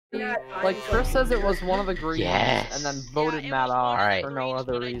like Chris says it was one of the greens, and then voted Matt off Alright. for no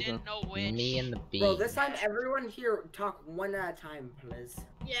other reason. Me and the bee. Bro, this time everyone here talk one at a time, please.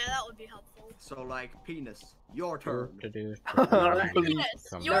 Yeah, that would be helpful. So like penis, your turn. Please.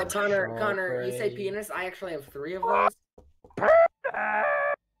 Your No, Connor, you say penis. I actually have 3 of those.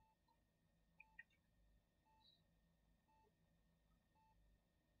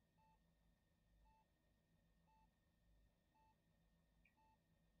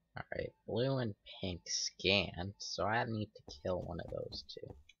 Alright, blue and pink scanned, so I need to kill one of those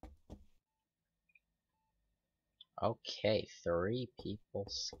two. Okay, 3 people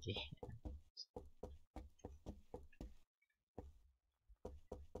scanned.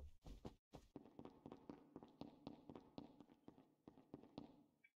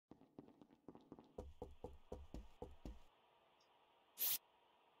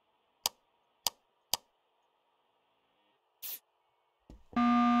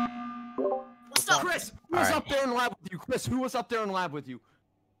 What's up? Chris, who was up there in lab with you? Chris, who was up there in lab with you?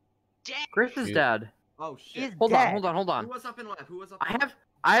 Chris is dead. Oh shit. Hold on. Who was up in lab? Who was up in lab?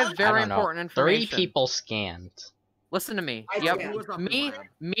 I have very I don't know. important 3 information. people scanned. Listen to me. I Yep. scanned. Who was up in lab?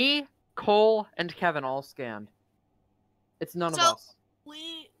 Me, Cole, and Kevin all scanned. It's none of So- us.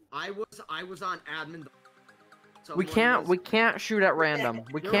 I was on admin. We can't shoot at random.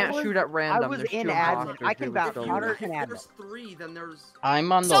 We can't shoot at random. I was There's in 2 admin. imposters I can who would vouch. still Connor live. can If admin. there's 3, then there's.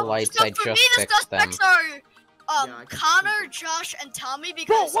 I'm on the lights, I for just me, the fixed them. suspects are Yeah, I can Connor, see. Josh, and Tommy Bro,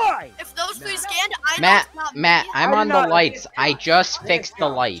 because why? if those 3 Matt. scanned, I know Matt, it's not Matt, me. I'm I on did the not- lights. I just fixed the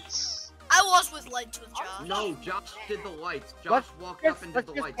lights. I was with lights with Josh. No, Josh did the lights. Josh Let's- walked let's- up and let's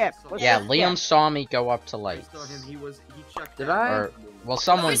did the just lights. skip. I saw Let's him. Yeah, just Liam saw me go up to lights. I saw him. He checked. Did out. I? Or, well,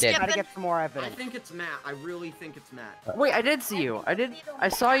 someone did. Gotta get some more I evidence. think it's Matt. I really think it's Matt. Wait, I did see you. I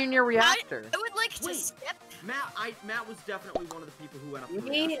saw you near reactor. I would like to Wait. skip. Matt was definitely one of the people who went up. To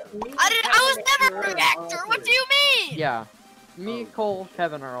Me, reactor. I was never a reactor. What do you mean? Yeah. Me, Cole,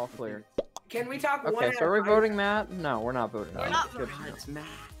 Kevin are all clear. Can we talk one Okay, at so are a we time? voting Matt? No, we're not voting We're Matt. not Good. voting. It's Matt.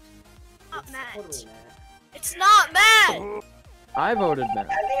 Not It's Matt. totally Matt. It's not Matt. I voted I Matt.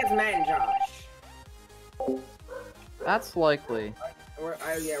 think it's Matt and Josh. That's likely.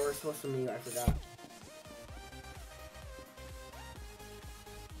 Yeah, we're supposed to meet. I forgot.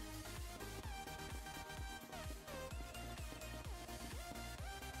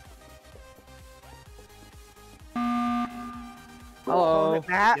 Hello.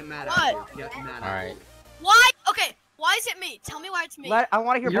 Matt, Get Matt What? out here. Get Matt out Alright. here. Why? Okay. Why is it me? Tell me why it's me. I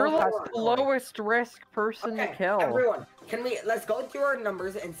want to hear You're both the sides of the story. lowest risk person to kill. Everyone, let's go through our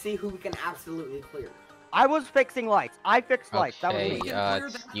numbers and see who we can absolutely clear. I was fixing lights. I fixed lights. That was Okay, me. We can clear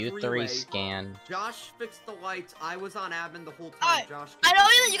it's that you three-way. 3 scanned. Josh fixed the lights. I was on admin the whole time. Alright, Josh. I know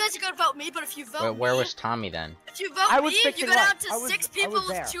that you guys are gonna vote me, but if you vote Wait, where me, was Tommy then? if you vote I was me, you fixing go down lights. to I was- 6 I people was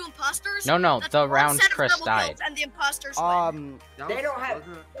with there. 2 imposters. No, That's the one round set of Chris double died. kills, and the imposters win. That They was- don't have.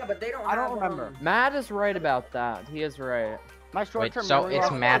 wasn't it? Yeah, but they don't. I don't have, remember. Matt is right about that. He is right. My Wait, short-term so memory it's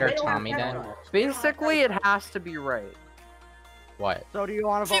loss- Matt or They don't have Tommy then? cameras. Basically, it has to be right. What? So do you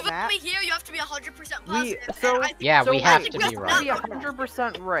want If to you vote vote Matt? me here, you have to be 100% We- positive. so- and I think Yeah, So we I have think to we be have right. to be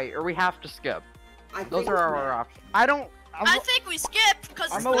 100% right, or we have to skip. I Those think are it's our Matt. options. I don't. I think we skip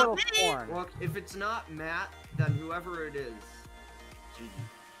because I'm it's a not little me. torn. Look, if it's not Matt, then whoever it is. GG.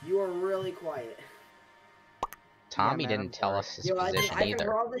 You are really quiet. Tommy man, didn't I'm tell sorry. us his Yo, position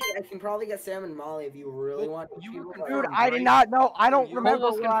either. I can probably get Sam and Molly if you really want. You were people. Dude, confirmed, I did right? not know. I don't You remember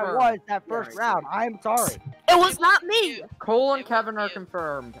almost where I confirmed. was that first Yeah, round. I'm sorry. It was not me. Cole and Kevin are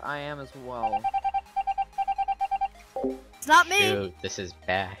confirmed. I am as well. It's not me. Shoot, this is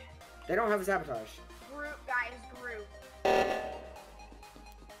bad. They don't have a sabotage. Group, guys, group.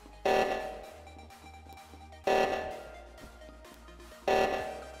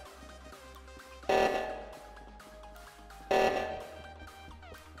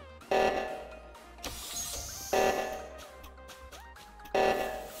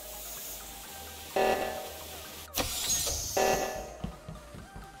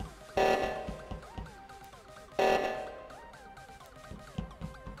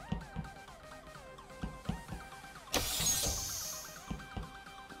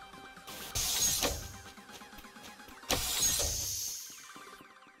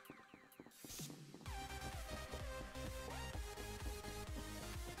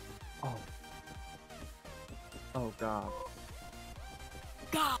 Oh. Oh god.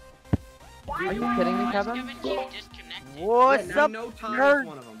 Are you kidding me, Kevin? What's Yeah, up, we know Tommy's nerd?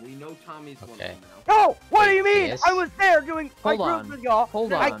 one of them. We know Tommy's one of Okay. them now. No, what do you Wait, mean? yes? I was there doing my Hold on. group with y'all.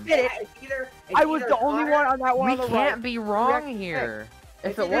 Hold I on. did it. It's either, I was the only one on that one We on the can't right. be wrong React- here.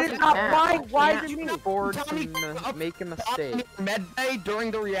 If it It's wasn't not Matt, mine, why I is it can't me? afford Tommy, to make a mistake. Med bay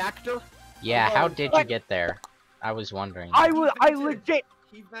during the reactor. Yeah, how did you What? get there? I was wondering. I vented. legit.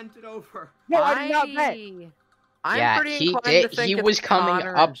 He vented over. No, I did not bet. I'm Yeah, pretty he inclined did- to think he it's was coming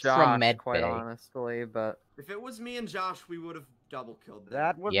Connor up and from Josh, med quite bay. honestly, but If it was me and Josh, we would have double killed them.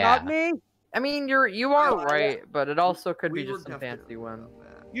 That was Yeah. not me. I mean, you are I- right, but it also could We be were just some definitely fancy right win. on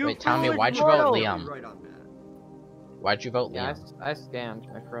that. You Wait, Tommy, foolish why'd you vote mortal. Liam? Right on that. Why'd you vote Yeah, Liam? I scanned,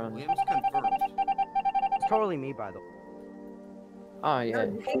 my friend. Liam's confirmed. It's totally me, by the way. Oh No, yeah.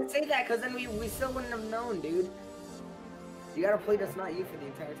 you can't say that because then we still wouldn't have known, dude. You gotta play that's not you for the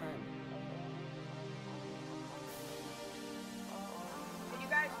entire time. Did you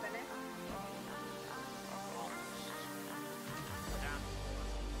guys finish?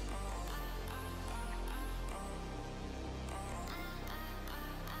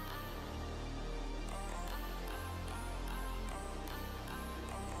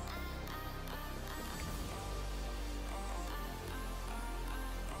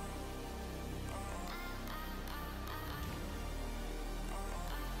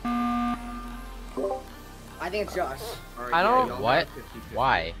 I think it's Josh. Alright, I don't- y'all got What? 50-50.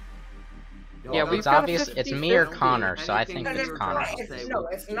 Why? Y'all Yeah, got we've It's got a obvious. It's me 50-50. or Connor, so I think Anything it's you're Connor. trying to say No, will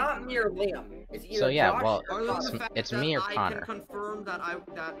it's be not true. me or Liam. It's either So yeah, Josh well, or Other than Connor. the fact it's that me or I Connor. can confirm that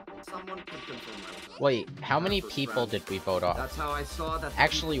someone can confirm I was Wait, how many first people round. did we vote off? That's how I saw that. the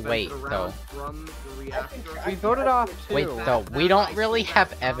Actually, people wait, vented though. around from the reactor. We voted off too. Wait, though, we don't really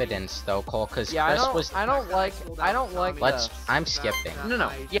have evidence, though, Cole, because Yeah, Chris was. I don't like Let's. this. I'm skipping. No,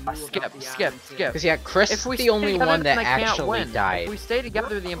 yeah, skip. Because yeah, Chris If is we the stay only together, one then that they can't actually win. If died. we stay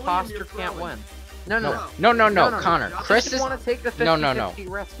together, the imposter can't win. No, No, Connor. Chris is. want to take the 50 No.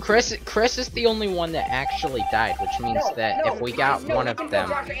 Chris is the only one that actually died, which means that if we got one of them,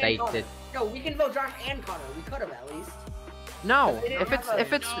 they did. No, we can vote Josh and Connor. We could have at least. No, They didn't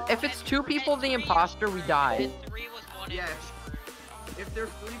if it's two people, the imposter, we die. Yeah. If there's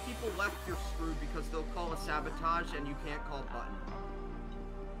 3 people left, you're screwed because they'll call a sabotage and you can't call button.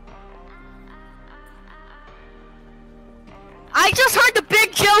 I just heard the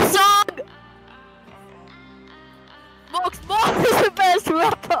Big Joe song! Mox is the best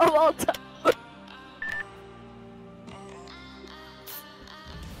rapper of all time.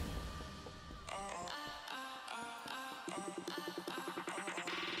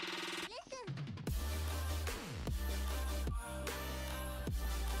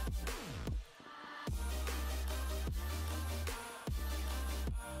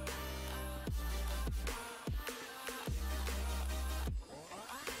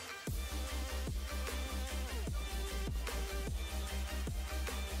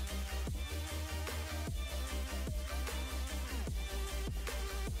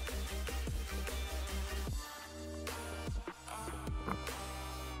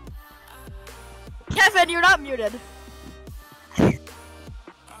 Kevin, you're not muted. I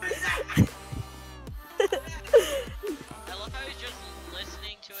love how he's just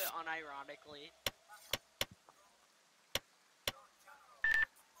listening to it unironically.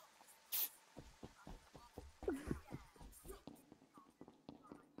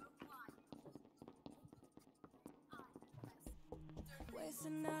 Waste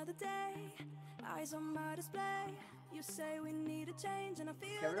another day, eyes on my display. You say we need a change, and I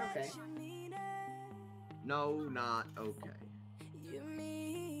feel Kevin, that okay? you mean it. No, not okay. You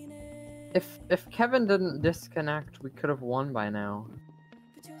mean it. If Kevin didn't disconnect, we could have won by now.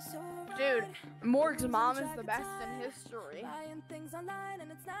 But you're so Dude, right. Morg's mom is the best in history. Buying things online,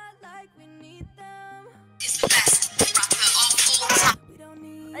 and it's not like we need them. We don't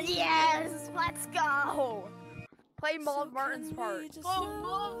need Yes, let's go. Play Maud Martin's part. just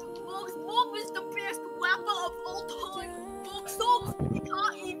Morg's mom is the best rapper of all time. Morg's songs you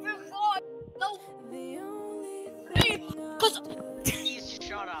can't even find. No, the only cause Please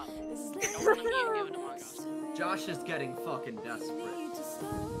shut up. is Don't believe you in Among Us. Josh is getting fucking desperate.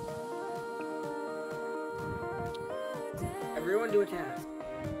 Everyone do a task.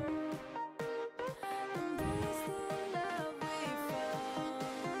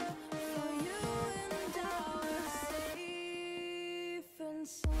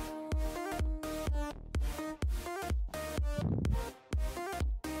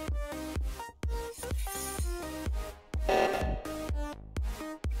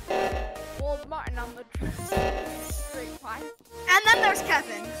 Maud Martin on the straight fine. And then there's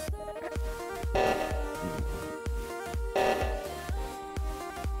Kevin.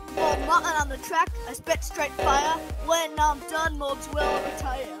 Maud Martin on the track. I spit straight fire. When I'm done, Morgs will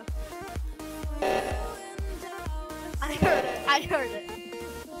retire. I heard it. I heard it.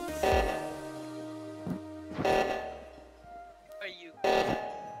 Are you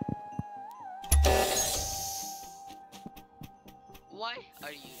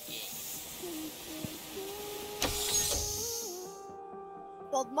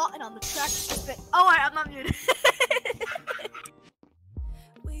Well, Martin on the track. Oh, wait, I'm not muted.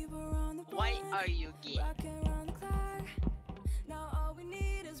 Why are you gay?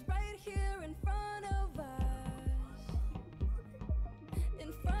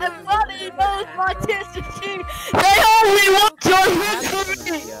 Everybody knows my TSG. They only want your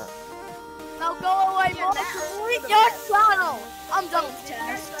victory. Now go away, Martin. Delete your channel. I'm done with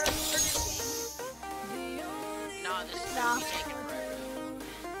tennis. No, this is gonna be taking forever.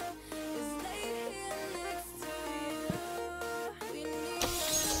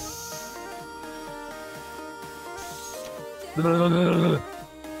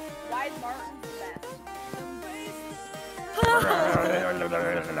 Why is Martin the best?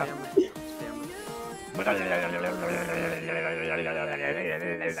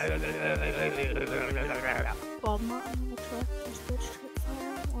 Bob Martin on the track.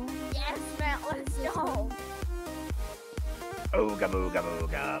 Yes, Matt, let's go. Ooga booga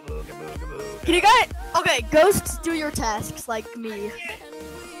booga booga booga booga. Can you guys? Okay, ghosts do your tasks like me.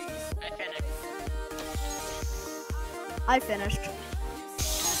 I finished.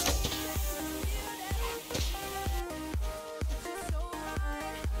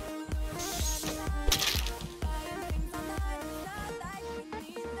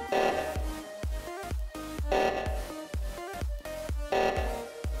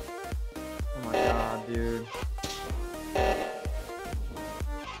 Oh my god, dude.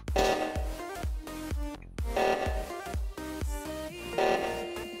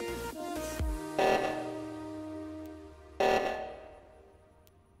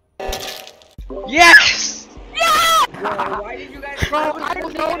 Yes! Why did you guys? Bro, I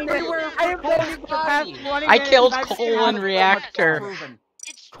have known this. I have known this for the past 20 I minutes, killed and I've Cole seen in how reactor.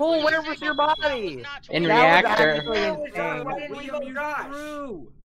 Cole, where was your body? In That was reactor. actually Why insane. didn't we vote God?